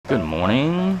Good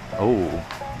morning. Oh,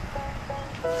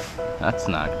 that's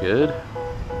not good.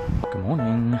 Good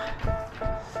morning.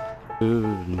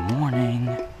 Good morning.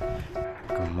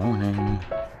 Good morning.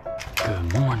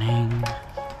 Good morning.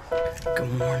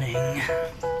 Good morning.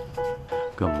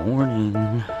 Good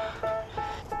morning.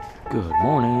 Good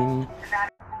morning.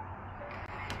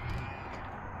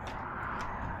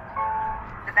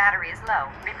 The battery is low.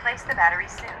 Replace the battery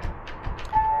soon.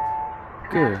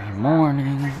 Good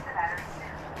morning.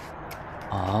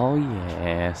 Oh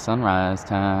yeah, sunrise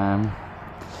time.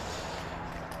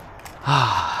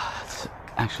 It's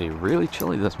actually really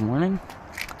chilly this morning,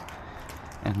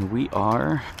 and we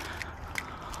are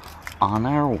on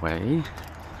our way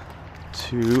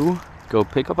to go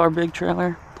pick up our big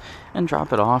trailer and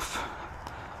drop it off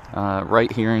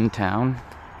right here in town.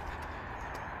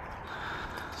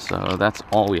 So that's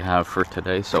all we have for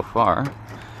today so far.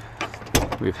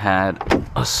 We've had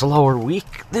a slower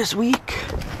week this week,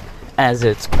 as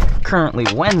it's currently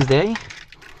Wednesday,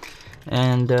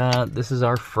 and this is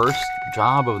our first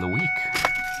job of the week.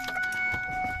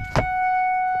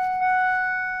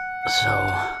 So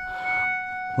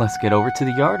let's get over to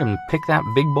the yard and pick that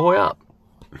big boy up.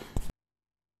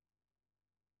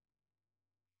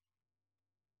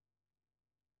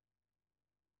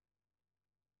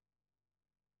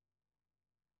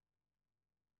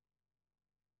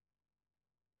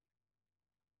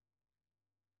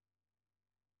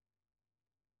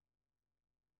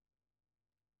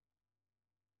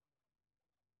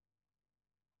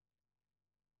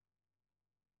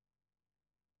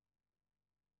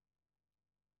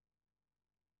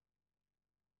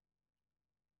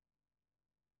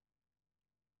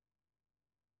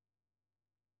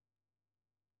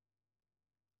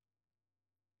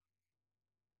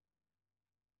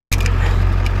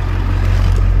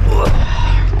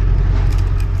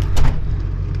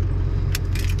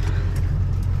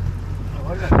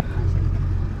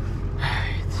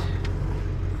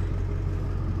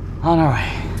 On our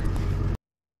way.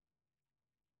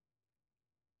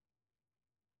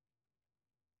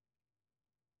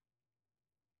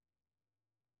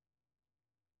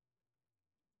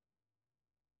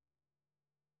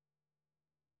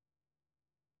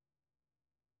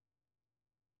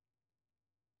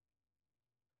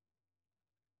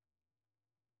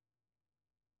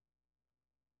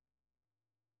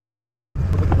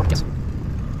 Yes. All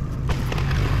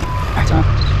right, Tom.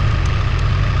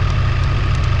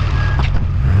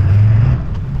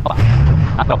 Hold on.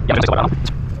 No, yeah, I'm just going to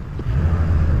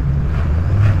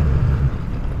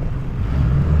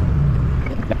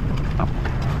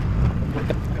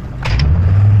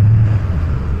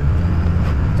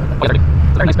say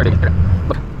nice birthday.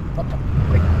 Look.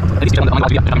 At least on the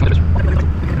yes.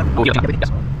 Oh, yeah, yes.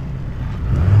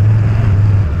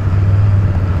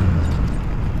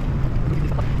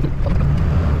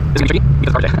 This is tricky because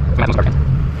it's hard to start.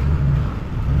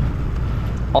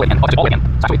 All the way in. All the way in. So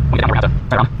actually, when you get down, we're going to have to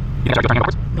turn around. You can start turning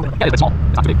backwards. Yeah, it's small.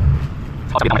 It's not too big.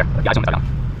 I'll get down there. Yeah, I assume it's down.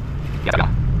 Yeah, it's down.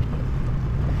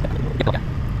 Yeah, okay.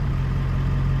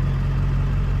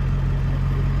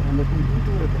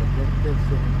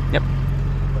 Yep.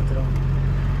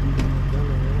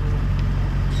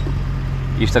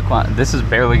 You said this is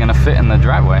barely going to fit in the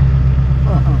driveway.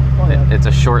 It's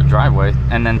a short driveway,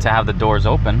 and then to have the doors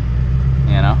open,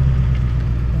 you know.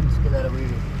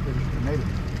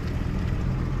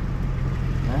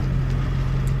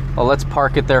 Well, let's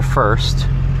park it there first.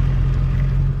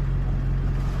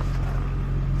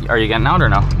 Are you getting out or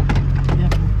no? Yeah.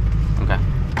 Okay.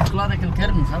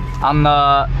 On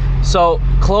the so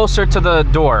closer to the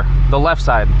door, the left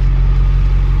side.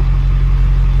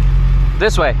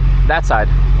 This way, that side.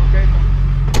 Okay.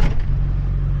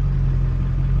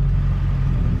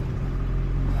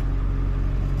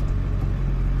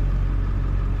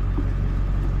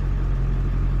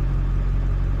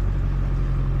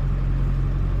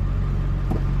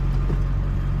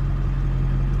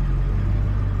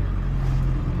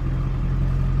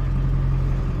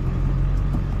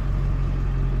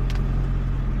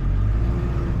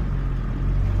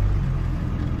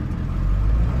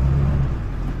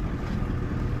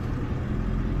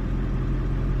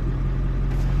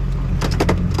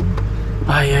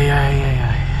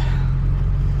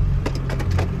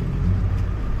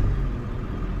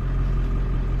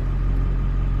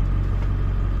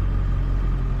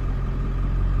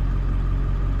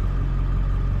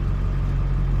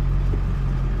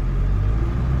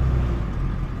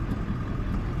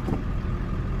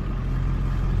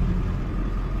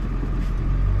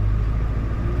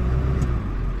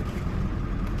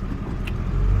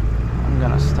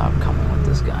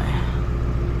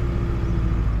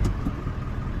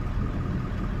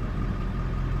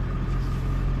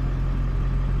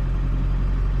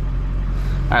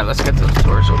 right, let's get those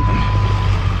doors open.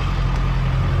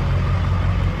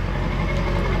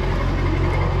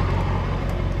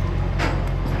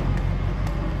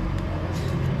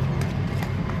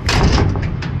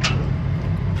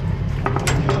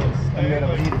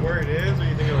 Where it is, or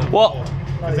you think it'll Well,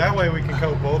 because that way we can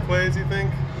go both ways, you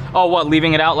think? oh, what,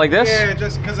 leaving it out like this? Yeah,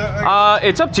 just because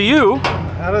It's up to you.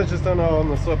 I just don't know on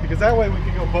the slip, because that way we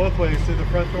can go both ways to the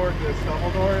front door, to the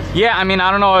double doors. Yeah, I mean, I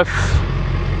don't know if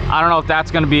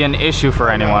that's going to be an issue for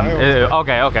anyone.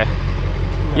 Okay.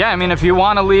 Yeah, I mean, if you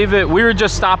want to leave it, we were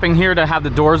just stopping here to have the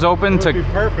doors open. It would be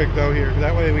perfect though here, 'cause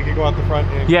that way we could go out the front.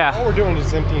 And yeah. All we're doing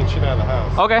is emptying shit out of the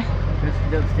house. Okay.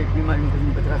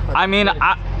 I mean,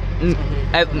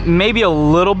 maybe a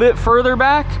little bit further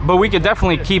back, but we could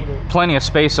definitely keep plenty of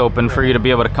space open for you to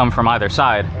be able to come from either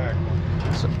side. All right,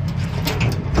 cool. So,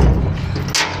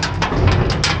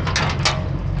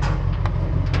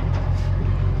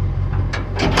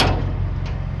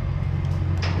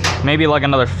 maybe like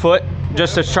another foot,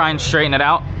 just to try and straighten it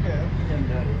out. Yeah.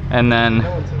 And then,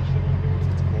 No one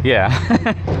said shit.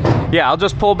 yeah. Yeah, I'll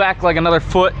just pull back like another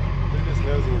foot. They're just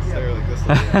nosing and stare like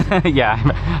this.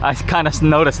 Yeah, I kind of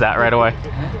noticed that right away.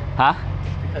 Huh?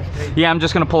 Yeah, I'm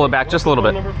just gonna pull it back just a little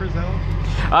bit. Number for Zell?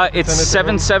 It's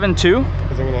 772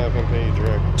 Because I'm gonna have him pay you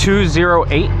direct.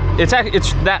 208. It's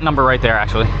that number right there,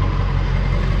 actually. And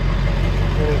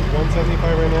it's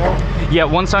 175 right now. Yeah,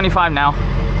 175 now.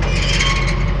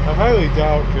 I highly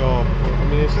doubt y'all. I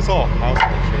mean, it's just all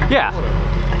household shit. Yeah. Whatever.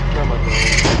 Not my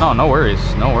problem. Oh, no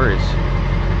worries, no worries.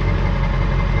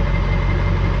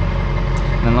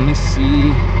 And let me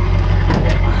see.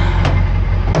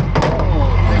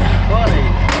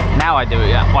 Now I do it,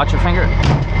 yeah. Watch your finger.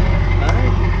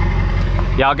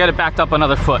 Yeah, I'll get it backed up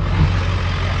another foot.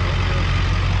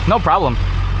 No problem.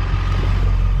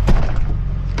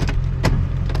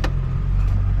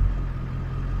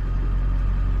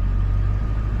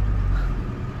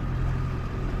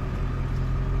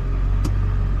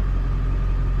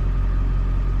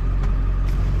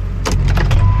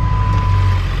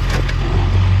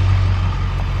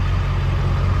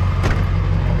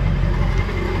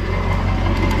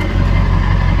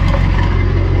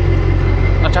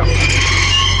 Watch out.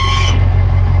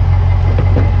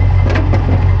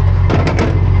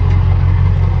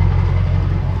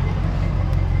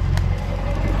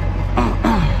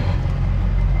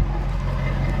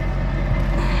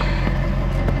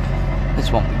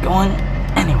 This won't be going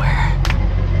anywhere.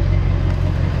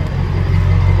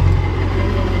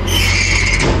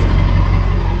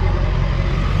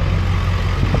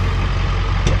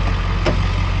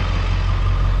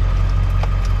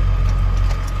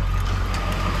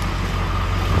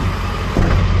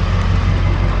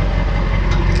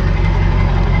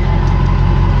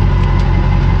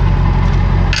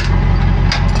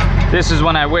 This is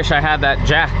when I wish I had that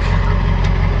jack.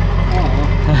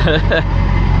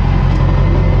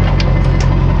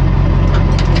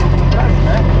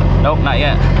 Nope, not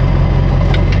yet.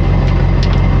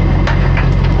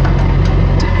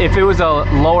 If it was a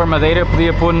lower madeira,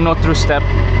 podia pôr no outro step.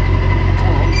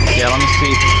 Yeah, let me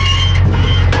see.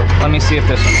 Let me see if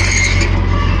this one works.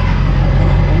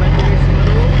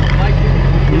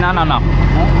 No.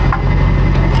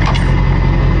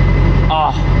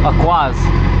 Oh, a quase.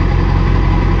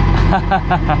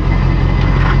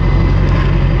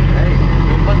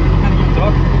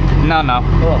 No.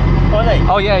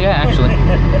 Oh, yeah, actually.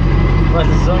 What's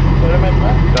the song?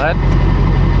 Go ahead.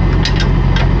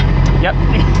 Yep.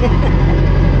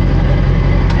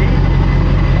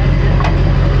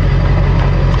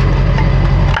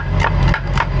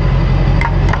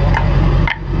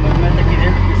 Movimenta aqui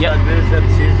dentro, que Yep. às vezes é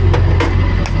preciso.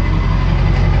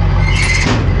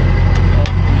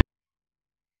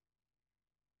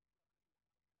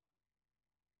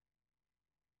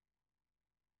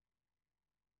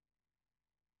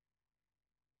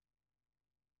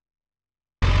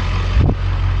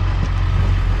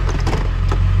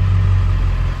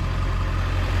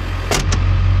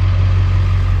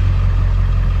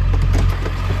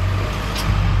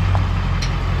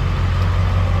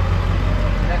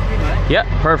 Yep,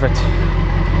 perfect.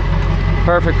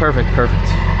 Perfect.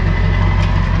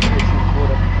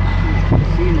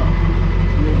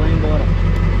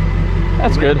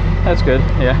 That's good.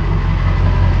 Yeah.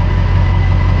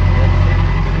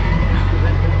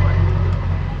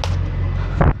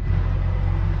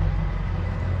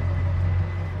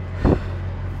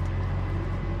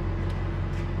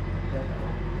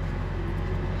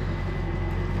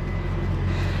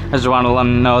 I just wanted to let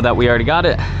them know that we already got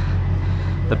it.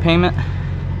 The payment.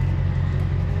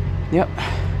 Yep.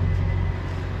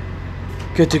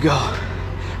 Good to go.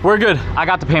 We're good. I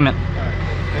got the payment. All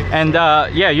right, cool. And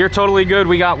yeah, you're totally good.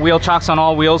 We got wheel chocks on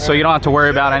all wheels, so you don't have to worry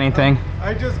about anything.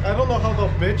 I don't know how they'll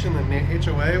bitch in the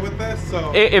HOA with this,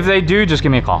 so... If they do, just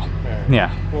give me a call. Right.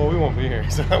 Yeah. Well, we won't be here,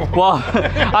 so... Well,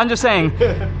 I'm just saying,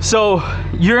 so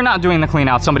you're not doing the clean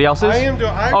out, somebody else is? I am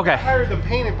doing... I okay. hired to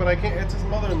paint it, but I can't... It's his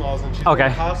mother-in-law's, and she's okay.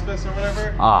 in hospice or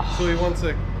whatever. Ah. So he wants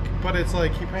to... But it's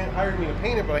like, he hired me to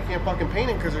paint it, but I can't fucking paint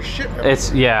it because there's shit everywhere.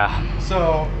 It's, yeah.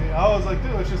 So I was like,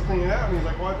 dude, let's just clean it out. And he's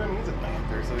like, well, I bet he needs a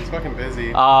doctor, so he's fucking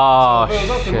busy. Oh, so if it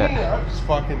was up shit. to me, I'd just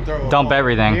fucking throw it Dump all.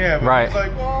 everything. Yeah, but right. he's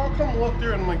like, well, I'll come look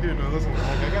through it. And I'm like, dude, no, listen, like,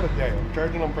 I got a day. I'm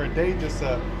charging him for a day just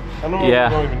I don't know if I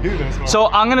don't even do this. So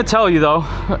I'm going to tell you, though,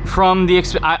 from the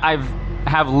I've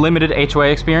have limited HOA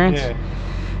experience. Yeah.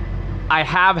 I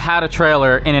have had a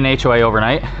trailer in an HOA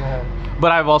overnight,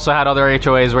 but I've also had other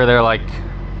HOAs where they're like,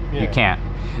 you can't.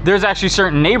 There's actually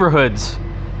certain neighborhoods,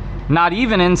 not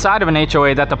even inside of an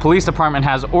HOA, that the police department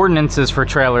has ordinances for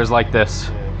trailers like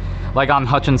this. Like on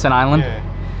Hutchinson Island.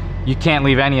 You can't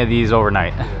leave any of these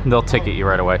overnight. They'll ticket you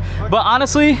right away. But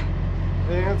honestly,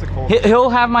 that's a cool he'll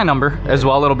have my number as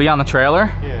well. It'll be on the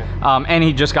trailer. And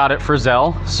he just got it for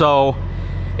Zelle. So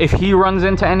if he runs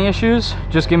into any issues,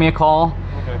 just give me a call.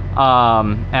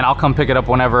 And I'll come pick it up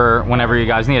whenever you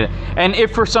guys need it. And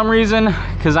if for some reason,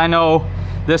 because I know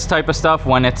this type of stuff,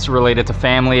 when it's related to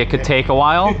family, it could take a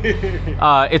while.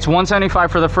 It's $175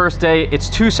 for the first day.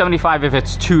 It's $275 if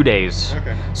it's 2 days.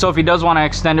 So if he does want to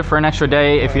extend it for an extra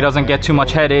day, if he doesn't get too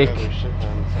much headache.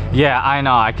 Yeah, I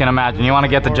know, I can imagine. You want to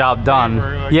get the job done.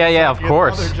 Yeah, of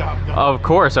course. Of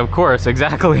course,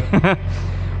 exactly.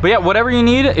 But yeah, whatever you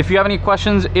need, if you have any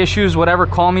questions, issues, whatever,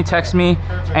 call me, text me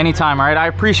anytime, all right? I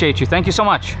appreciate you. Thank you so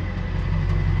much.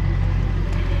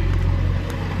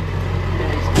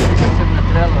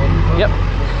 Yep.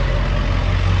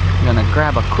 I'm gonna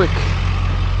grab a quick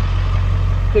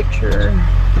picture.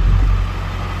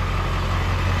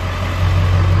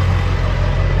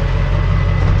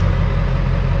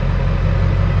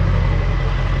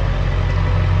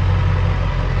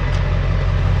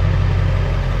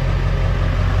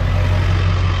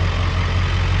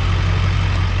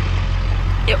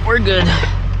 Yep, we're good.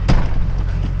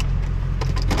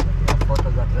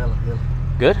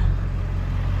 Good?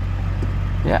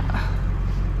 Yeah.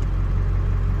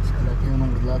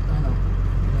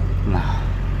 No.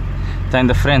 Está in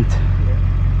the front.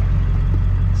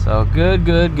 So good.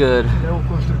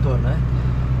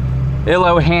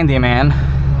 Hello, handyman.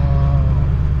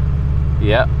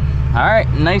 Yep. All right,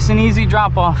 nice and easy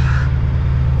drop off.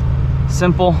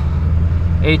 Simple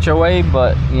HOA,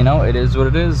 but you know, it is what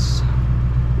it is.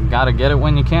 You gotta get it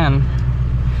when you can.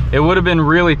 It would have been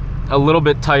really a little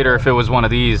bit tighter if it was one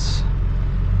of these,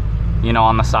 you know,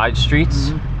 on the side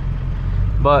streets.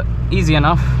 But easy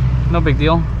enough, no big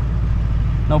deal,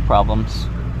 no problems.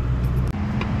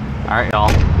 All right,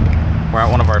 y'all, we're at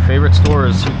one of our favorite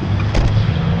stores,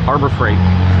 Harbor Freight.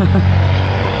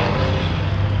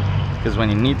 Because when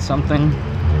you need something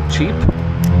cheap,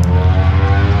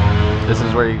 this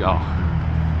is where you go.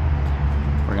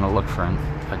 We're gonna look for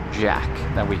a jack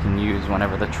that we can use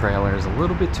whenever the trailer is a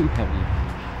little bit too heavy.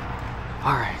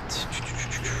 All right,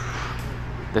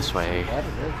 this way.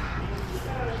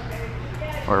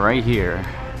 We're right here.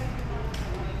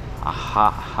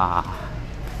 Aha.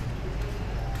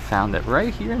 Found it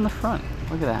right here in the front.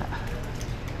 Look at that.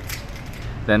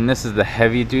 Then this is the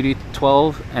heavy duty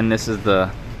 12, and this is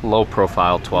the low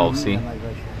profile 12, see?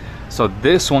 So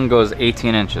this one goes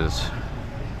 18 inches.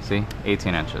 See,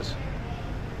 18 inches.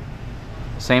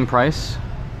 Same price,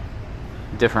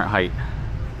 different height.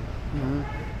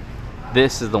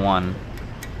 This is the one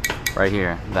right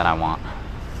here that I want.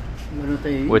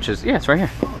 Which is, yeah, it's right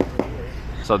here.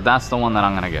 So that's the one that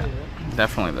I'm gonna get.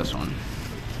 Definitely this one.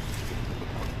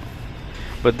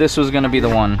 But this was gonna be the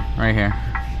one right here.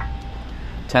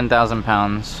 10,000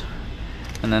 pounds.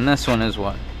 And then this one is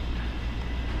what?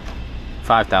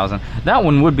 5,000. That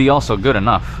one would be also good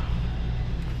enough.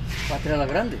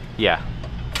 Yeah.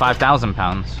 5,000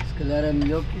 pounds.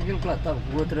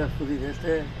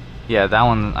 Yeah, that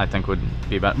one I think would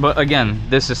be better. But again,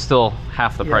 this is still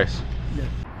half the price.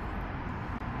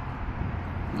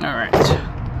 All right,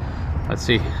 let's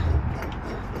see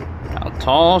how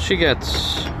tall she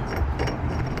gets.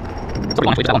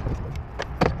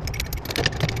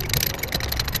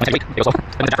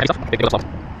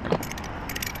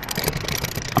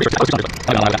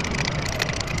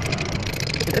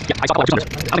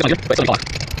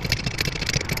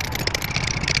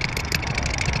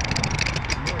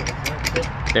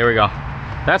 There we go.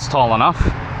 That's tall enough.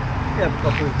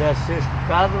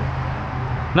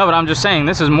 No, but I'm just saying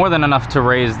this is more than enough to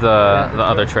raise the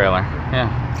other trailer. Yeah.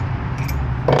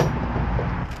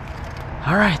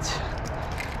 All right.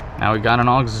 Now we got an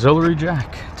auxiliary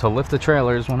jack to lift the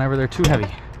trailers whenever they're too heavy.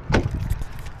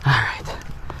 Alright,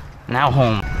 now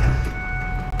home.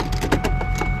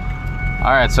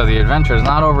 Alright, so the adventure is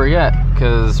not over yet,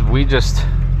 because we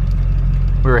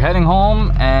were heading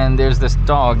home, and there's this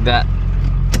dog that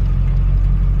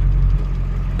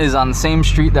is on the same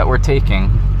street that we're taking.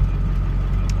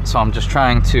 So I'm just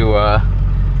trying to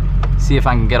see if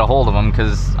I can get a hold of him,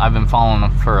 because I've been following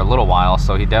him for a little while,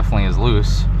 so he definitely is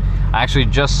loose. I actually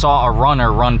just saw a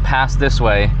runner run past this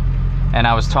way, and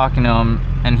I was talking to him,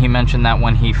 and he mentioned that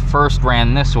when he first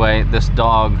ran this way, this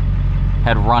dog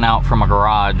had run out from a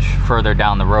garage further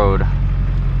down the road.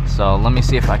 So let me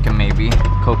see if I can maybe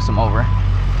coax him over.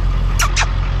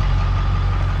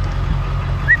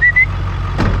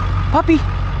 Puppy!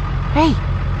 Hey!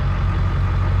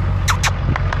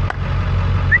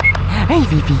 Hey,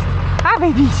 baby! Hi,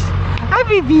 babies! Hi,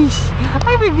 babies!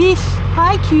 Hi, babies!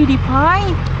 Hi, cutie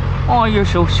pie! Oh, you're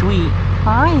so sweet.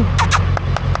 Hi.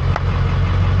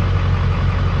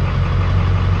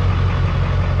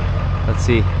 Let's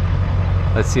see.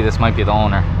 Let's see, this might be the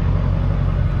owner.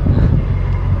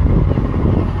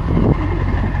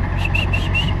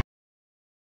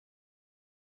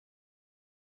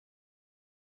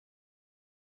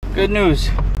 Good news.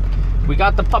 We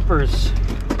got the puppers.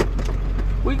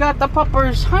 We got the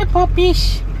puppers. Hi,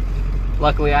 puppies.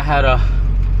 Luckily, I had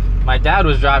my dad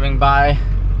was driving by,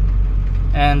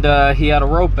 and he had a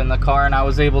rope in the car, and I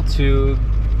was able to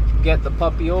get the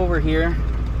puppy over here.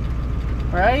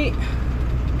 Right?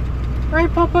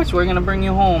 Right, puppets? We're gonna bring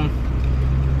you home.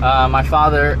 My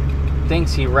father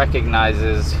thinks he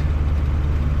recognizes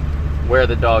where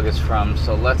the dog is from,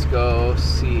 so let's go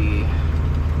see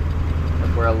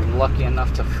if we're lucky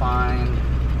enough to find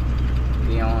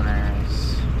the owners.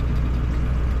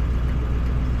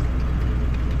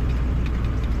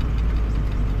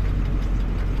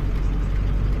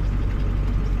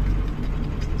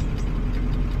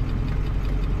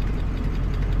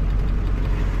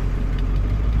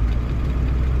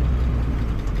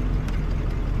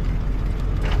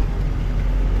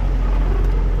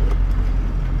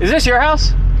 Is this your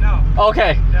house? No.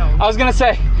 Okay. No. I was gonna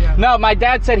say, yeah. No, my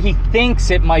dad said he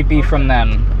thinks it might be from them.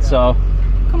 Yeah. So,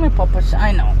 come here, Puppus.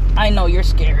 I know you're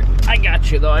scared. I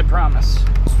got you though, I promise.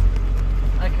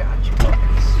 I got you,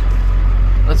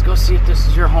 Puppus. Let's go see if this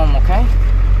is your home, okay?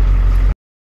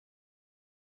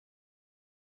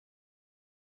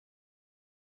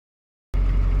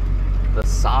 The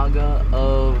saga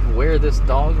of where this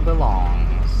dog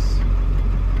belongs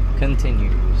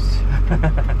continues.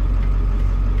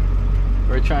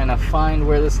 We're trying to find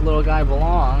where this little guy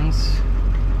belongs.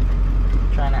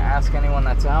 Trying to ask anyone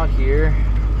that's out here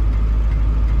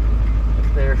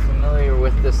if they're familiar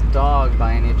with this dog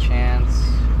by any chance.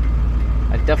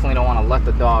 I definitely don't want to let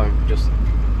the dog just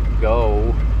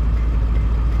go.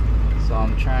 So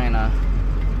I'm trying to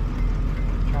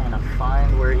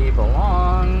find where he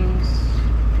belongs.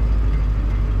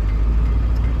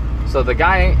 So the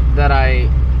guy that I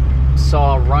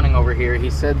saw running over here, he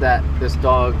said that this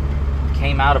dog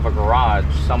came out of a garage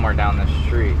somewhere down the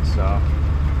street, so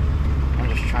I'm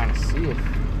just trying to see if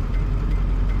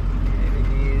maybe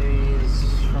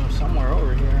he's from somewhere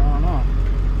over here. I don't know.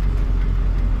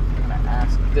 I'm gonna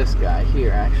ask this guy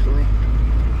here actually.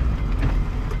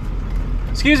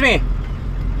 Excuse me.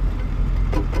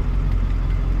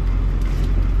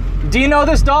 Do you know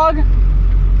this dog?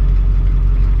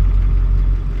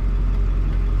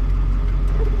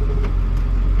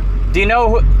 Do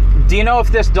you know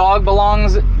if this dog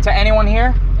belongs to anyone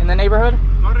here in the neighborhood?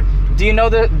 Sorry? Do you know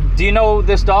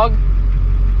this dog?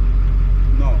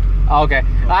 No. Oh, okay.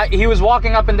 No. He was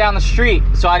walking up and down the street,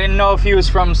 so I didn't know if he was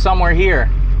from somewhere here.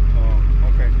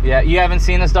 Oh, okay. Yeah, you haven't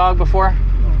seen this dog before?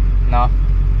 No.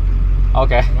 No?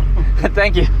 Okay.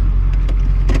 Thank you.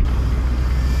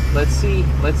 Let's see,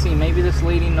 maybe this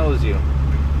lady knows you.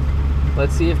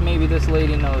 Let's see if maybe this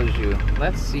lady knows you.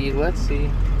 Let's see.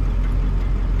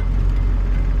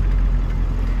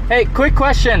 Hey, quick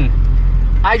question.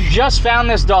 I just found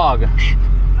this dog.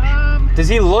 Does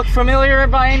he look familiar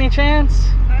by any chance?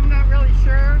 I'm not really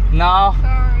sure. No?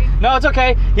 Sorry. No, it's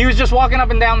okay. He was just walking up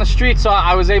and down the street, so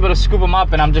I was able to scoop him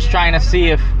up, and I'm just trying to see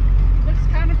if... Looks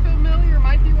kind of familiar.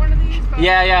 Might be one of these, but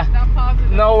Yeah. not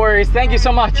positive. No worries. Thank you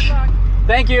so much. Good luck.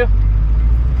 Thank you.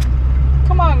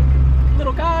 Come on,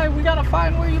 little guy. We gotta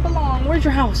find where you belong. Where's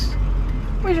your house?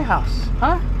 Where's your house?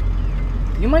 Huh?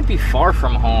 You might be far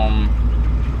from home,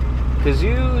 because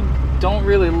you don't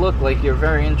really look like you're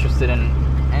very interested in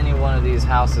any one of these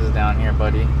houses down here,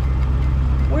 buddy.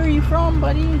 Where are you from,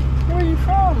 buddy? Where are you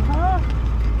from, huh?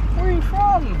 Where are you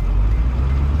from?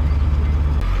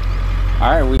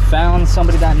 Alright, we found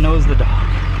somebody that knows the dog.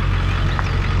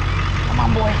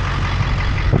 on, boy.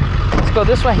 Let's go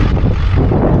this way.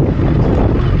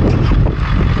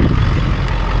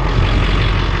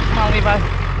 Come on, Levi.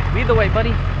 Lead the way,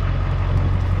 buddy.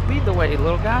 Lead the way,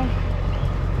 little guy.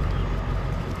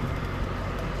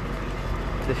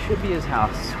 This should be his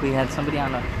house. We had somebody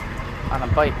on a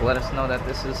bike let us know that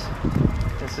this is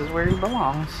where he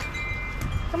belongs.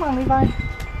 Come on, Levi. Alright.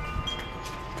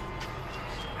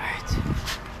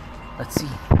 Let's see.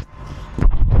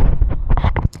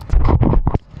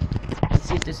 Let's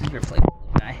see if this is your place,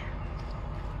 guy.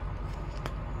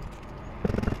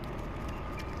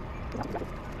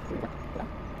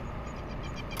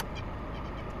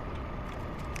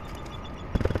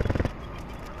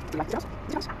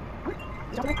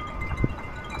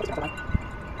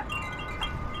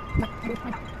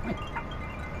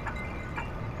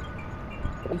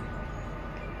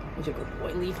 Who's your good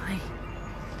boy, Levi?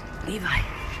 Levi.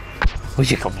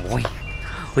 Who's your good boy?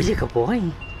 Who's your good boy?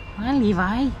 Hi,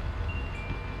 Levi.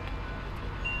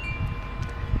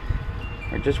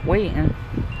 We're just waiting.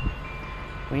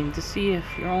 Waiting to see if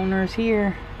your owner's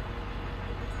here.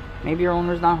 Maybe your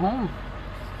owner's not home.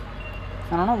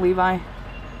 I don't know, Levi.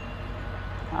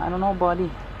 I don't know,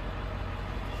 buddy.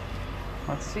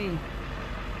 Let's see.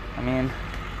 I mean,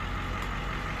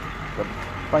 the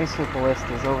bicyclist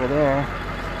is over there.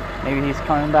 Maybe he's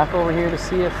coming back over here to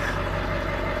see if...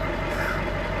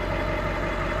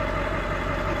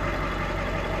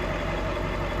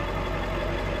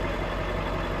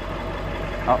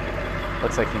 Oh,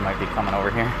 looks like he might be coming over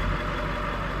here.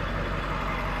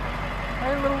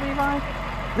 Hey, little Levi.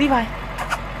 Levi!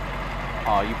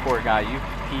 Oh, you poor guy. You've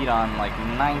peed on like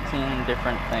 19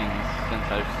 different things since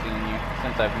I've seen you,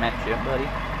 since I've met you, buddy.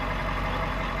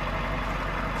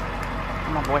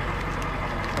 Come on, boy.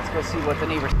 Let's go see what the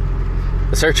neighbors...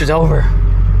 The search is over.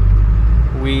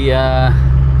 We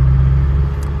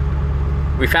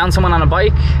found someone on a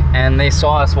bike and they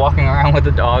saw us walking around with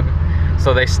the dog,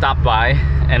 so they stopped by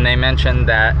and they mentioned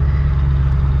that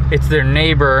it's their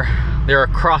neighbor, their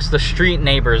across the street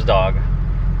neighbor's dog.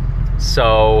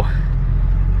 So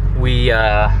we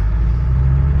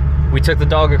took the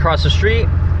dog across the street,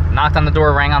 knocked on the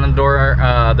door, rang on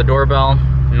the doorbell,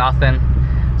 nothing.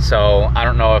 So I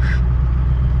don't know if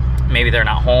maybe they're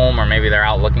not home or maybe they're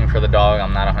out looking for the dog.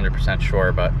 I'm not 100%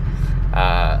 sure, but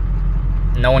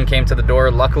no one came to the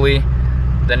door. Luckily,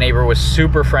 the neighbor was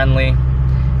super friendly,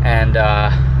 and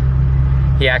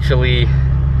he actually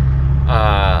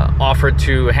offered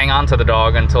to hang on to the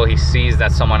dog until he sees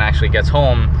that someone actually gets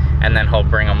home, and then he'll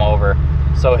bring him over.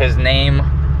 So his name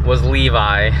was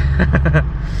Levi.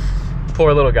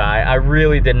 Poor little guy. I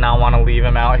really did not want to leave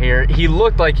him out here. He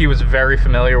looked like he was very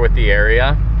familiar with the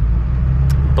area,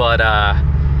 but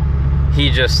he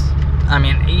just, I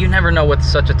mean, you never know with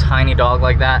such a tiny dog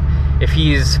like that. If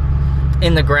he's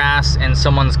in the grass and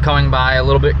someone's coming by a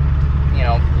little bit, you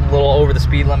know, a little over the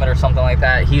speed limit or something like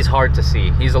that, he's hard to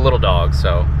see. He's a little dog.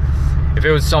 So if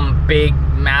it was some big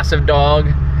massive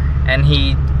dog and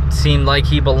he seemed like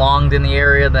he belonged in the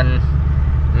area, then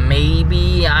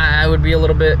maybe I would be a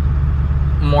little bit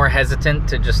more hesitant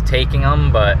to just taking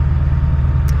him. But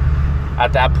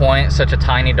at that point, such a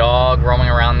tiny dog roaming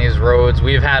around these roads.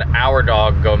 We've had our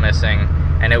dog go missing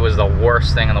and it was the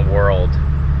worst thing in the world.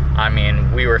 I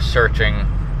mean, we were searching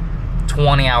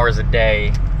 20 hours a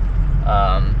day,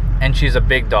 and she's a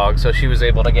big dog, so she was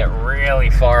able to get really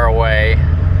far away.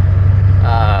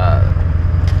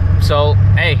 So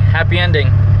hey, happy ending.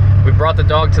 We brought the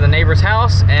dog to the neighbor's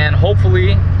house, and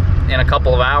hopefully in a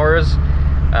couple of hours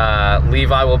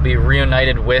Levi will be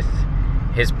reunited with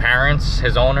his parents,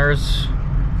 his owners.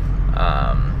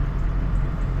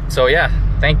 So yeah,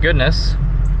 thank goodness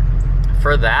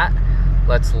for that.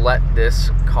 Let's let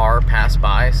this car pass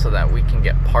by so that we can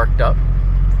get parked up.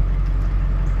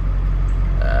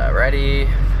 Ready?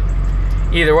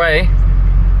 Either way,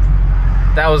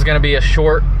 that was gonna be a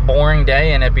short, boring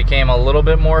day, and it became a little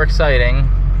bit more exciting.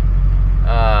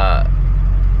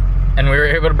 And we were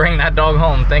able to bring that dog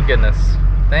home, thank goodness.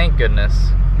 Thank goodness.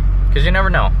 Because you never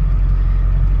know.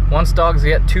 Once dogs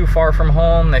get too far from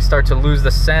home, they start to lose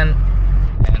the scent,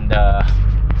 and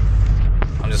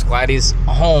I'm just glad he's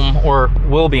home, or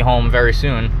will be home very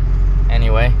soon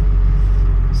anyway.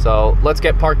 So let's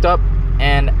get parked up,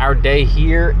 and our day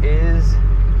here is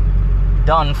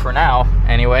done for now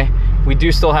anyway. We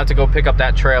do still have to go pick up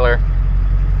that trailer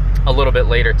a little bit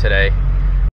later today.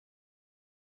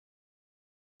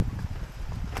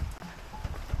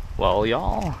 Well,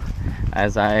 y'all,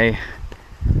 as I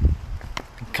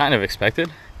kind of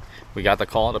expected, we got the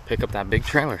call to pick up that big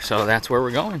trailer, so that's where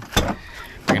we're going.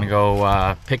 We're gonna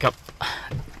go pick up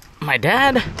my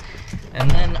dad, and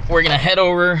then we're gonna head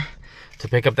over to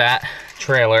pick up that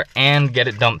trailer and get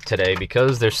it dumped today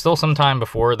because there's still some time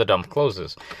before the dump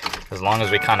closes, as long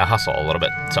as we kind of hustle a little bit.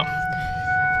 So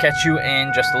catch you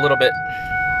in just a little bit.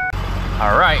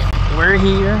 All right, we're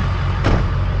here.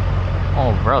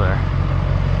 Oh brother,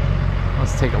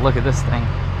 let's take a look at this thing.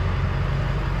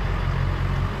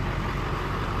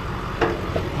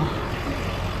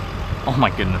 Oh my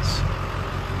goodness.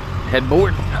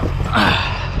 Headboard.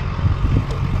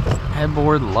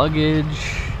 Headboard,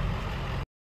 luggage.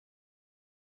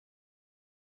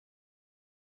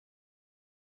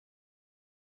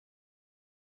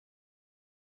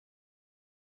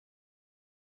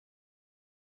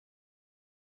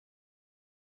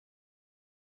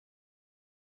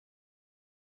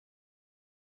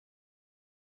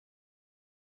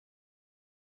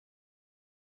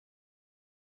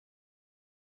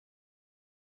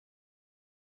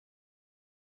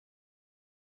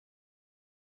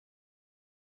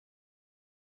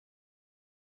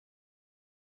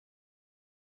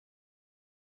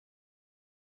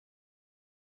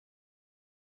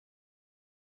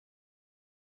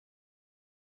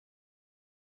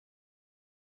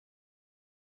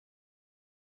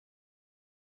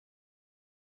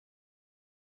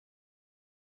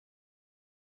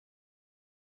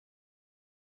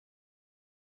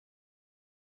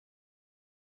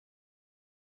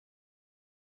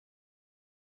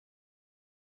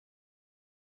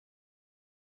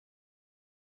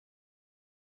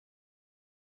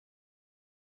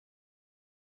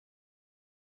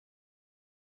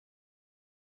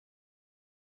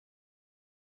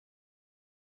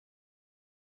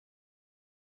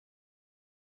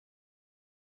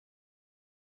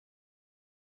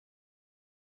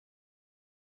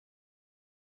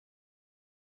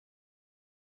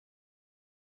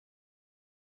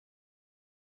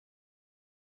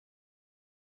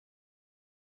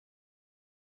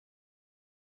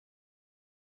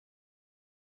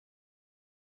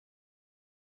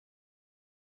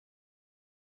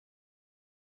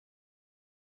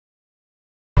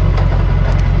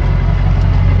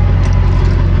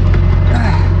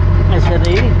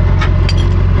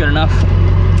 Good enough.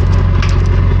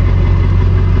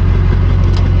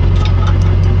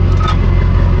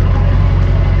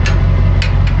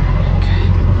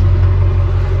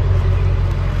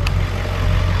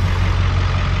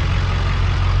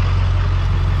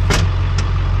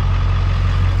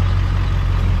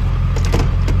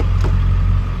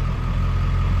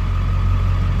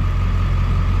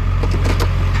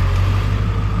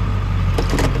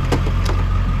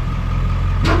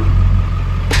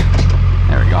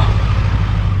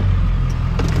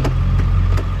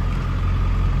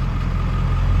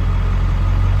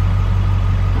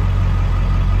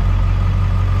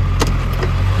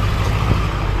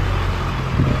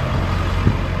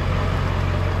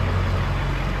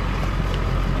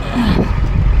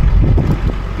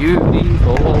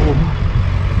 Beautiful.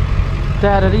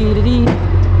 Da-da-dee-da-dee.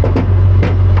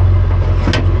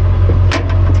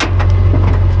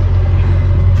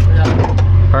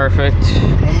 Perfect.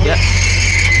 Yep.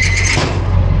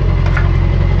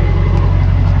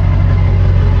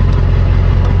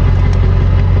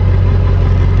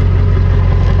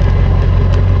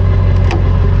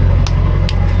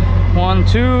 One,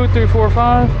 two, three, four,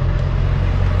 five.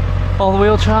 All the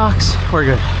wheel chocks. We're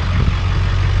good.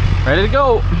 Ready to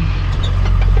go.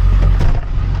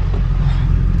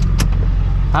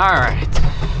 All right.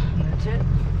 That's it?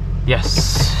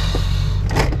 Yes.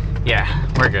 Yeah,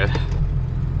 we're good.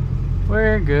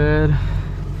 We're good.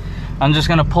 I'm just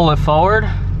gonna pull it forward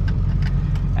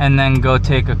and then go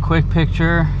take a quick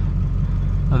picture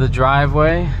of the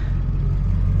driveway,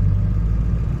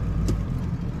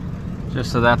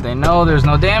 just so that they know there's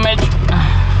no damage.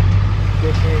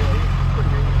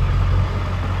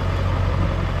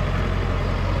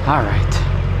 All right.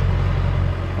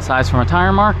 Size from a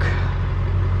tire mark.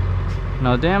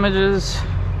 No damages.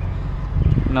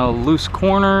 No loose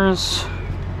corners.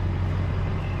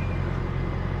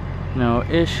 No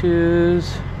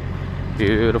issues.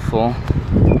 Beautiful.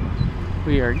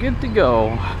 We are good to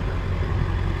go.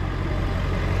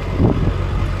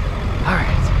 All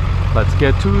right. Let's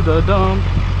get to the dump.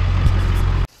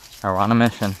 We're on a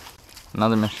mission.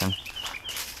 Another mission.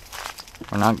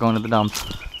 We're not going to the dump.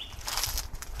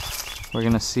 We're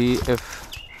gonna see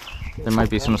if there might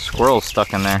be some squirrels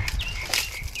stuck in there.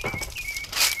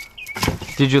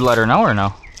 Did you let her know or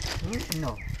no?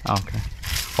 No. Oh, okay.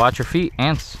 Watch your feet,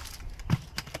 ants.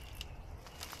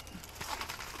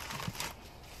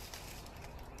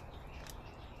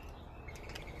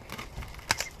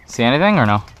 See anything or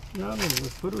no? No,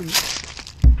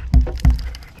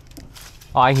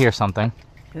 Oh, I hear something.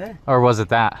 Yeah. Or was it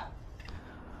that?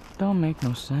 Don't make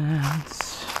no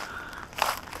sense.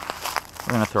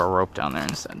 We're gonna throw a rope down there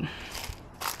instead.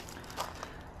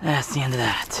 That's the end of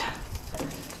that.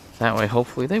 That way,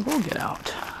 hopefully, they will get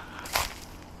out.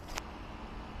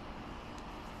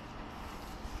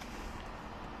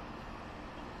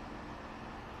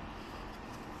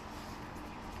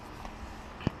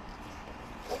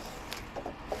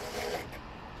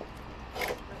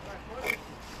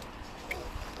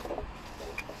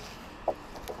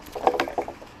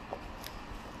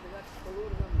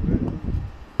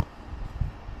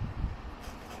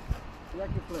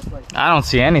 I don't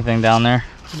see anything down there.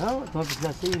 No, it's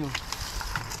not seeing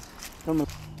them.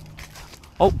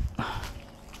 Oh,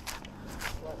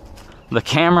 the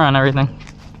camera and everything.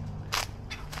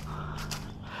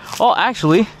 Oh,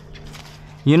 actually,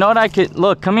 you know what I could,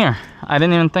 look, come here. I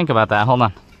didn't even think about that. Hold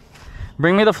on.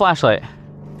 Bring me the flashlight.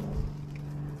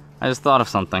 I just thought of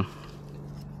something.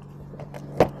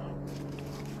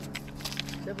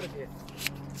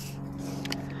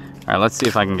 All right, let's see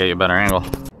if I can get you a better angle.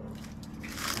 All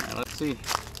right, let's see.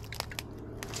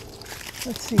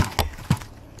 Let's see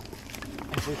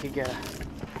if we could get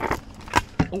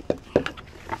a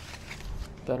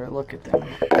better look at them.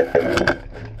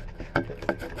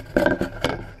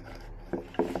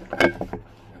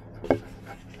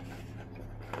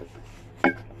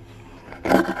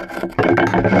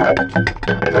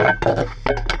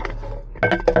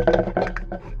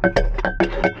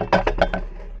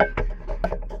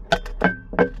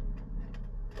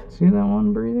 See that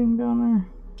one breathing down there?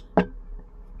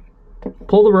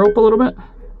 Pull the rope a little bit.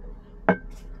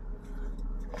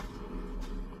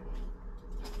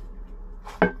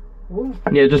 Ooh.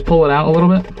 Yeah, just pull it out a little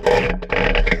bit.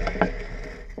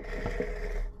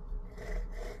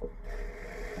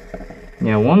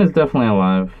 Yeah, one is definitely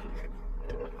alive.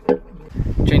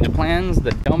 Change of plans,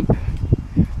 the dump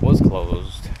was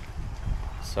closed.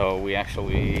 So we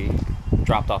actually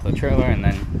dropped off the trailer and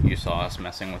then you saw us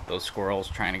messing with those squirrels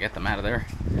trying to get them out of there.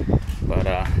 But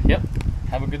yep,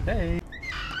 have a good day.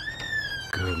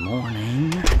 Good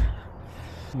morning. Look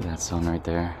at that sun right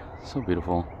there, so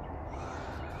beautiful.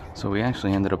 So we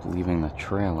actually ended up leaving the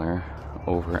trailer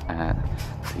over at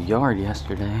the yard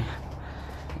yesterday,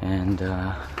 and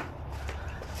I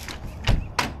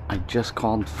just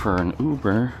called for an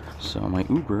Uber. So my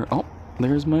Uber, oh,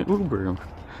 there's my Uber.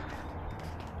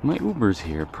 My Uber's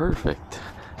here, perfect.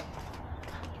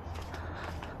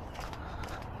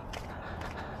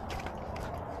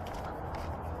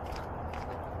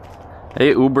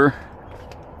 Hey Uber.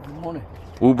 Good morning.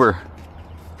 Uber.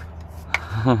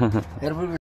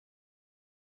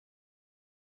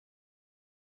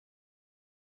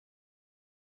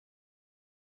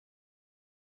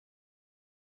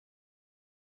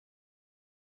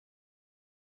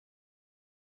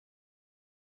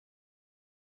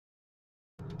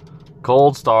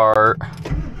 Cold start.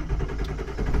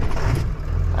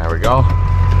 There we go.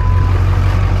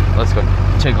 Let's go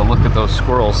take a look at those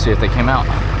squirrels, see if they came out.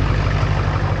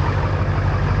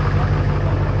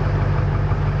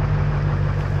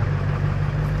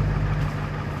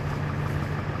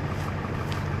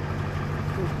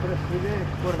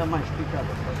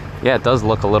 Yeah, it does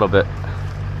look a little bit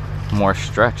more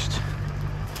stretched.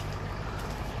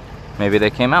 Maybe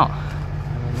they came out.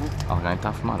 Okay,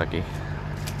 tough maraki.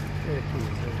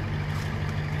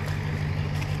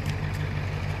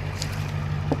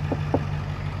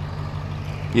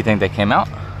 You think they came out,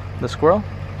 the squirrel?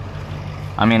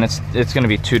 I mean, it's gonna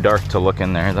be too dark to look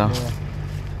in there though. Yeah.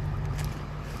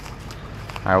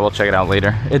 All right, we'll check it out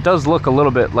later. It does look a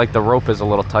little bit like the rope is a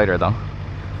little tighter though.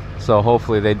 So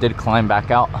hopefully they did climb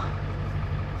back out. Yeah.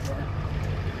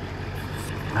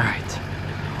 All right,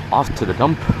 off to the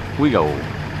dump we go.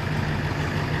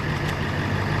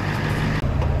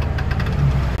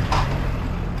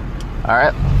 All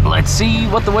right, let's see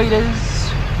what the weight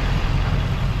is.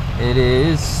 It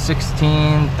is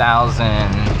 16,000.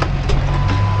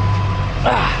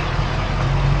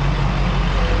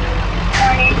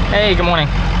 Hey, good morning.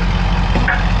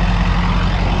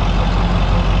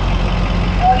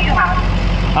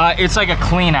 It's like a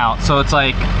clean out, so it's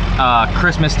like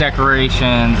Christmas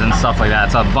decorations and stuff like that.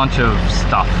 It's a bunch of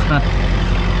stuff.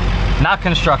 Not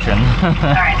construction.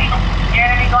 Alright, you're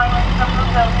gonna be going into the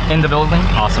blue building. In the building?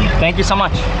 Awesome. Thank you so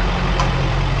much.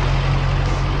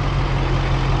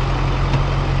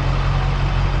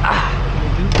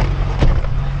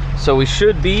 So we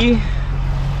should be,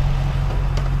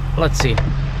 let's see.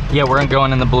 Yeah, we're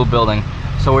going in the blue building.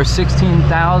 So we're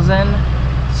 16,000.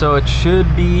 So it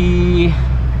should be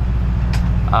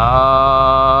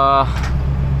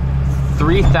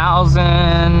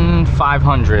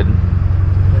 3,500.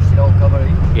 Does it all cover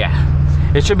it? Yeah.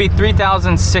 It should be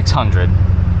 3,600.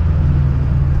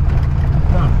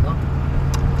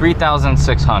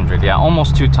 3,600, yeah,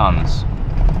 almost 2 tons.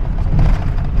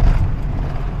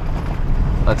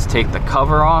 Let's take the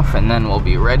cover off and then we'll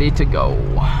be ready to go.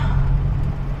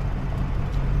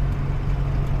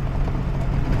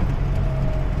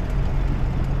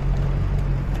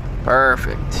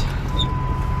 Perfect.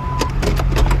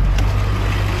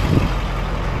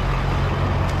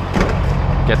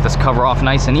 Get this cover off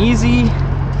nice and easy.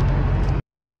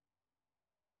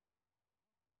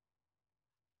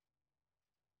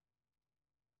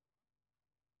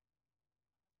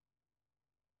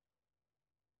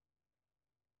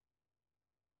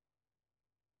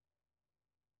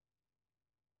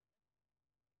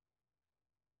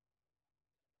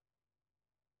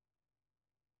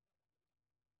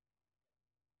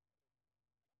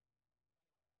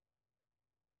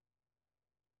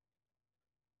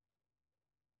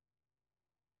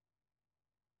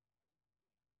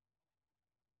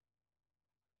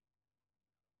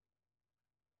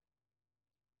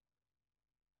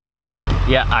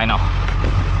 Yeah, I know.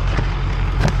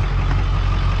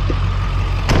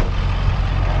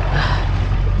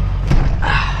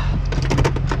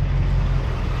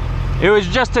 It was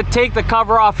just to take the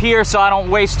cover off here so I don't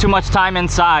waste too much time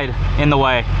inside in the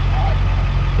way.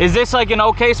 Is this like an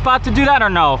okay spot to do that or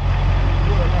no?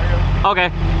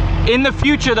 Okay. In the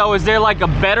future though, is there like a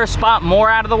better spot more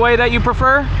out of the way that you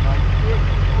prefer?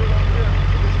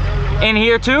 In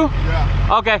here too? Yeah.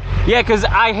 Okay, yeah, because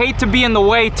I hate to be in the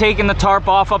way taking the tarp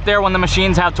off up there when the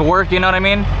machines have to work, you know what I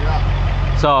mean?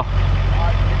 Yeah. So.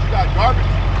 What you got, garbage?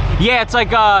 Yeah, it's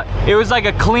like it was like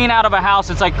a clean out of a house.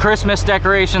 It's like Christmas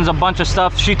decorations, a bunch of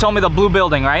stuff. She told me the blue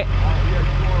building, right?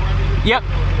 Yep.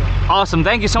 Awesome,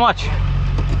 thank you so much.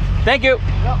 Thank you.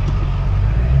 Yep.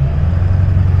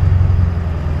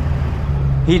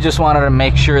 He just wanted to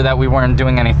make sure that we weren't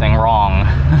doing anything wrong.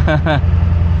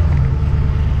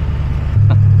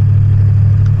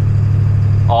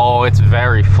 Oh, it's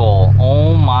very full.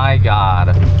 Oh my God.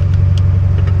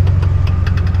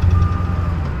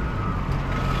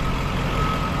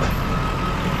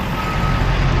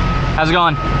 How's it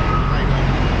going?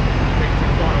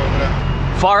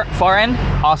 Far end?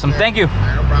 Awesome, thank you. No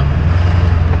problem.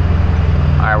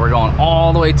 All right, we're going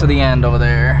all the way to the end over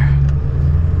there.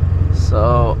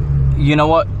 So, you know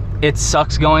what? It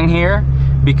sucks going here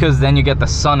because then you get the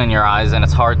sun in your eyes and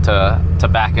it's hard to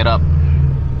back it up.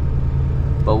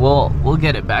 But we'll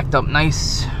get it backed up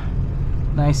nice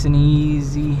and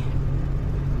easy.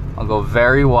 I'll go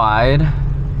very wide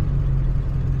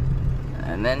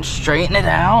and then straighten it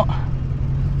out.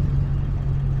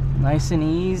 Nice and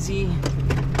easy.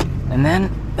 And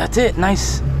then that's it,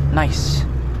 nice.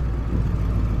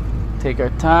 Take our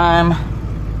time,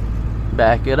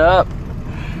 back it up.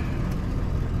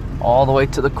 All the way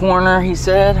to the corner, he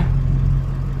said.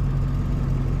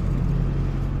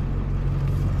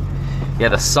 Yeah,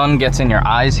 the sun gets in your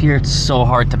eyes here. It's so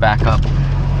hard to back up.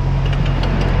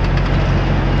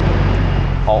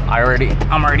 Oh,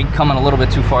 I'm already coming a little bit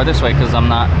too far this way because I'm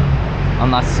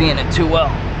not seeing it too well.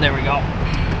 There we go.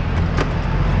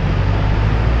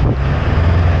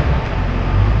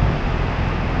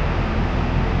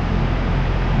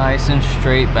 Nice and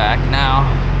straight back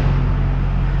now.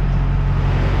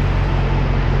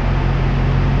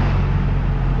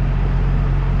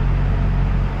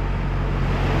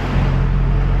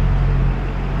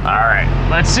 Alright,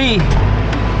 let's see.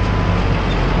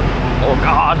 Oh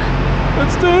God,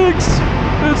 it stinks.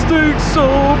 It stinks so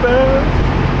bad.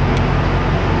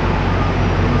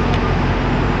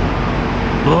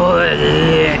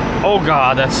 Oh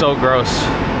God, that's so gross.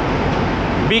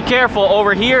 Be careful,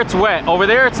 over here it's wet. Over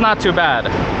there it's not too bad.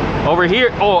 Over here,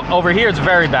 oh, over here it's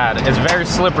very bad. It's very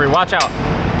slippery, watch out.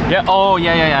 Yeah, oh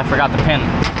yeah, I forgot the pin.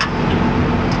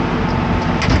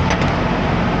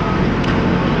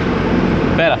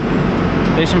 Espera,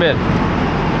 deixa-me ver.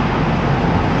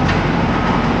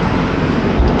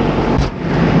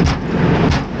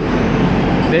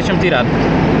 Deixa-me tirar.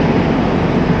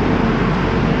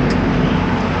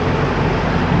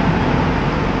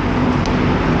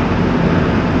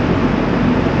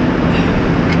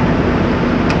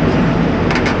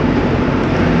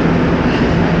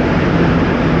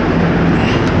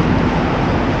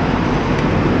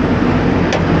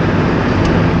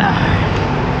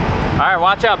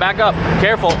 Watch out, back up,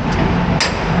 careful.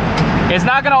 It's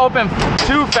not gonna open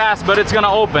too fast, but it's gonna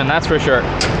open, that's for sure.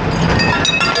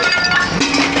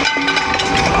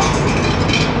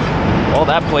 Well,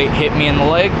 that plate hit me in the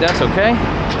leg, that's okay.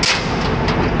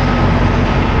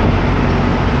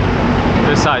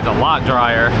 This side's a lot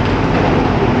drier.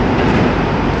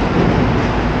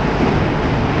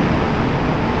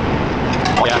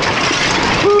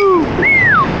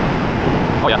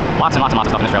 Lots and lots and lots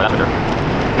of stuff in this trailer, that's for sure.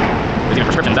 There's even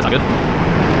prescriptions, that's not good.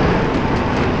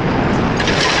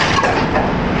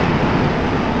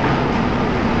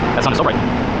 That sun is so bright.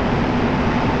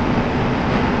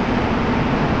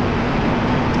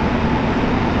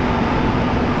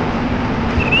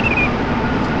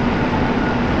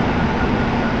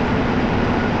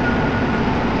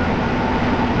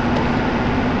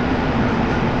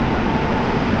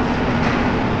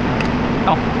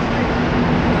 Oh.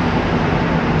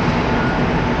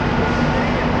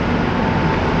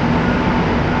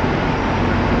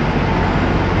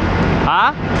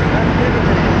 Huh?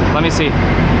 Let me see.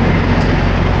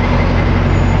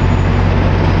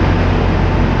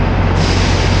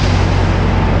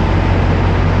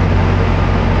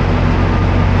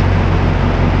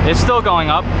 It's still going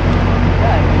up.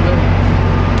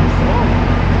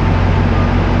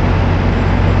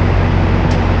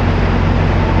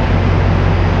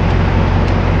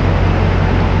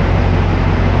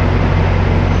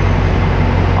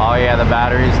 Oh yeah, the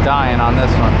battery's dying on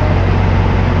this one.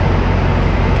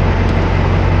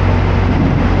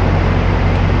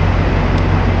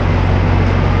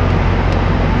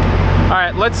 All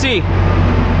right, let's see.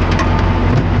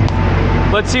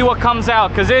 Let's see what comes out,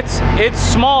 because it's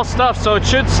small stuff, so it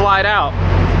should slide out.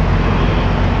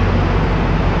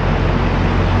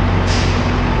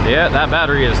 Yeah, that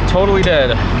battery is totally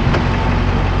dead.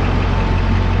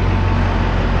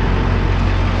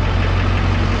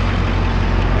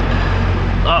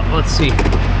 Oh, let's see.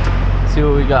 See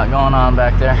what we got going on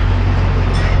back there.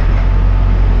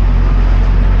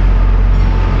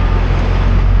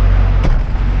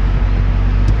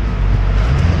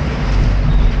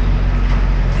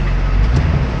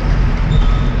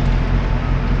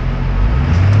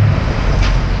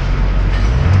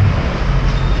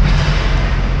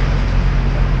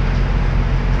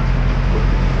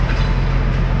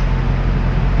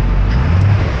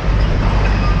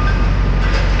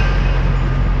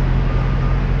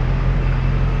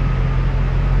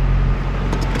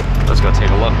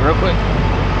 Real quick.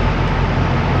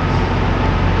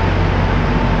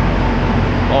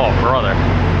 Oh, brother.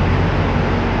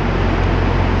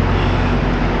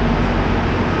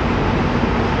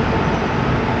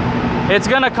 It's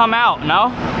gonna come out,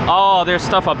 no? Oh, there's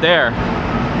stuff up there.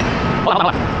 Hold on,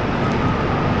 hold on.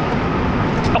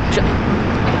 Oh, shit.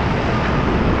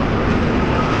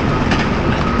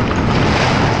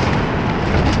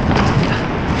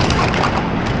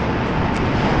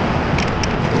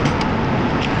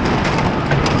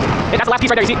 Hey, that's the last piece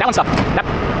right there, you see? That one's stuck. That,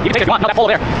 you can take it if you want. No, that pole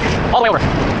over there. All the way over.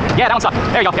 Yeah, that one's stuck.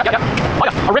 There you go. Yep, yep, yep. Oh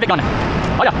yeah, a rivet gun.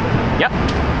 Oh yeah. Yep.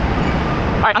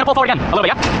 Alright, I'm gonna pull forward again. A little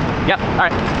bit, yeah? Yep,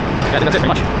 alright. Yeah, I think that's it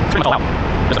pretty much. It's pretty much all out.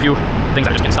 There's a few things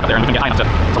that are just getting stuck up there and we can get high enough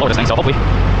to lower this thing, so hopefully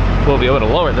we'll be able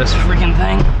to lower this freaking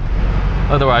thing.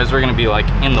 Otherwise, we're gonna be like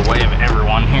in the way of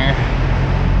everyone here.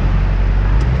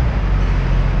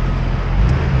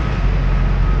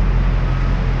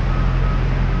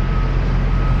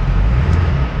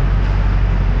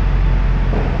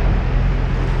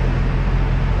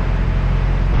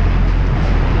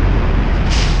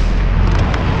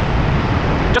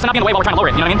 Just to not be in the way while we're trying to lower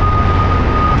it, you know what I mean?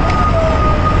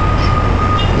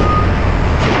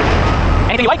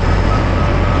 Anything you like?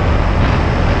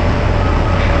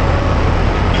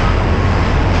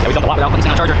 Yeah, we dumped a lot without putting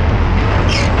this thing on a charger.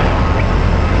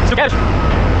 It's too cash.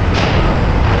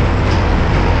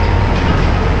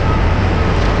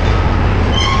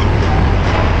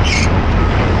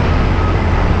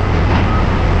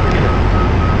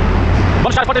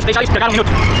 Vamos já deixar isso pegar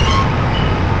minuto.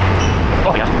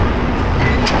 Oh, yeah.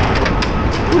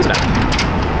 Ooh, this is bad.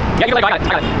 Yeah, you can let go. I got it. I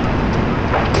got it.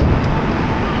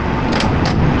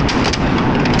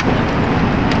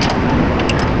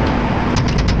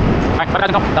 Alright, back,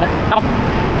 go. Double. Double.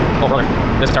 Oh, brother.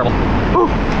 This is terrible. Ooh.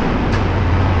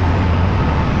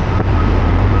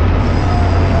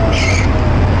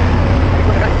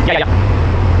 Yeah, yeah, yeah.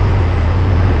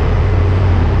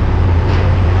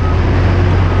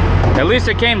 At least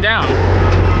it came down.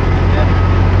 Yeah.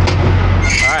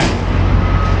 Alright.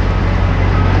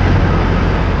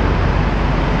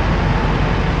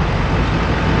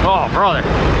 Oh, brother.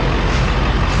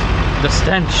 The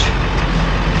stench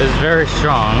is very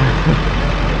strong.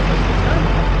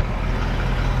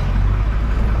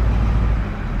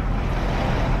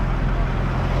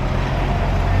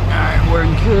 Alright, we're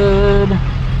good.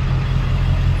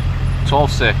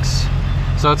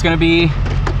 12.6. So it's gonna be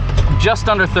just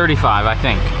under 35, I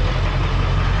think.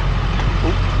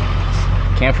 Ooh.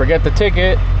 Can't forget the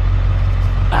ticket.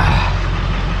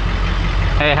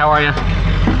 Hey, how are you?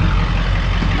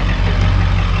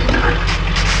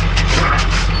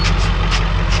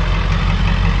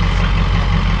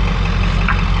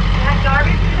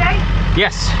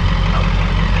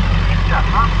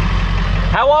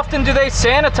 often do they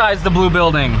sanitize the blue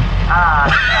building?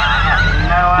 I have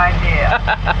no idea.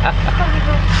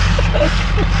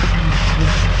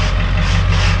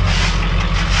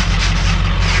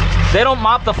 They don't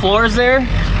mop the floors there?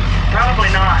 Probably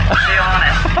not, to be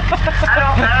honest. I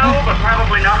don't know, but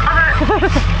probably not.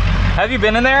 Have you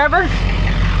been in there ever?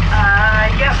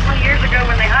 Yeah, 20 years ago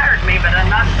when they hired me, but I'm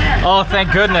not since. Oh,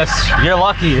 thank goodness. You're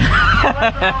lucky. It wasn't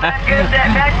all that good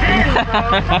back then, so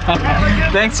have a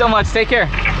good Thanks so much. Take care.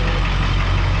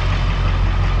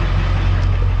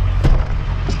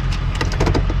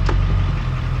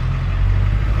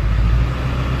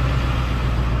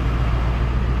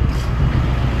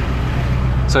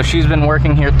 So she's been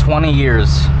working here 20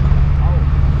 years.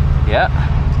 Yeah.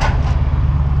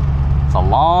 It's a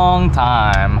long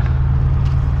time.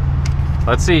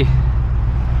 Let's see.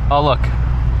 Oh, look.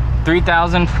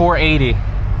 3,480.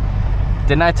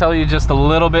 Didn't I tell you just a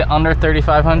little bit under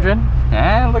 3,500?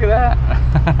 Yeah, look at that.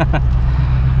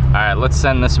 All right, let's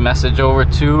send this message over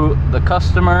to the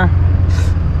customer.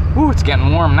 Ooh, it's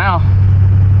getting warm now.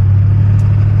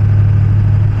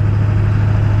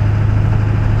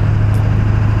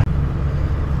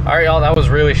 All right, y'all, that was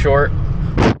really short.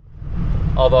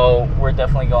 Although we're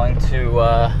definitely going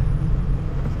to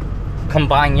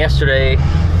combine yesterday's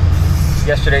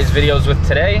videos with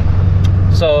today.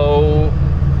 So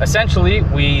essentially,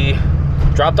 we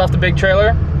dropped off the big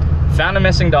trailer, found a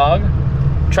missing dog,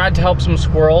 tried to help some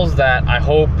squirrels that I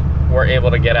hope were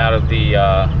able to get out of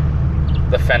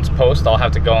the fence post. I'll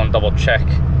have to go and double check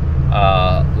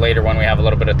later when we have a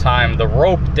little bit of time. The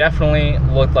rope definitely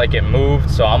looked like it moved,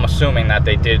 so I'm assuming that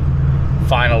they did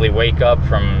finally wake up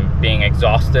from being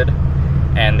exhausted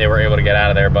and they were able to get out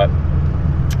of there. But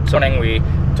so we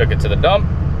took it to the dump,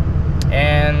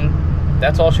 and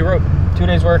that's all she wrote. 2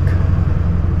 days work.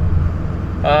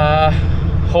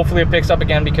 Hopefully it picks up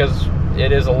again because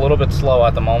it is a little bit slow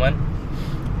at the moment.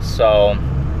 So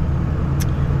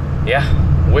yeah,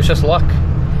 wish us luck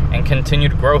and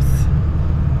continued growth.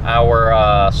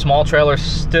 Our small trailer's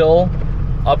still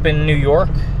up in New York.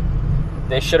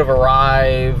 They should have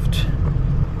arrived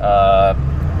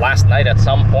last night at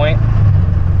some point.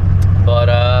 But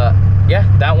yeah,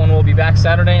 that one will be back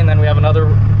Saturday, and then we have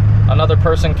another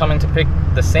person coming to pick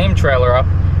the same trailer up,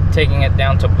 taking it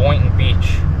down to Boynton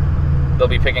Beach. They'll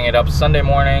be picking it up Sunday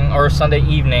morning or Sunday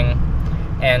evening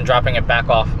and dropping it back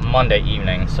off Monday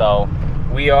evening. So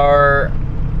we are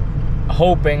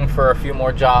hoping for a few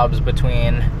more jobs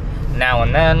between now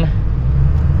and then,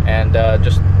 and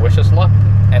just wish us luck.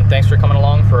 And thanks for coming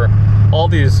along for all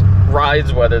these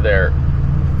rides, whether they're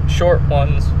short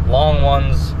ones, long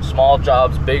ones, small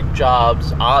jobs, big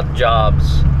jobs, odd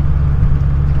jobs,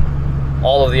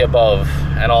 all of the above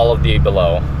and all of the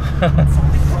below.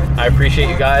 I appreciate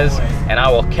you guys, and I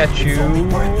will catch you soon.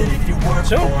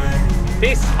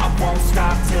 Peace. I won't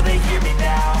stop till they hear me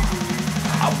now.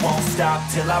 I won't stop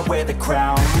till I wear the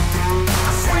crown. I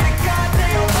swear to God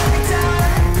they don't let me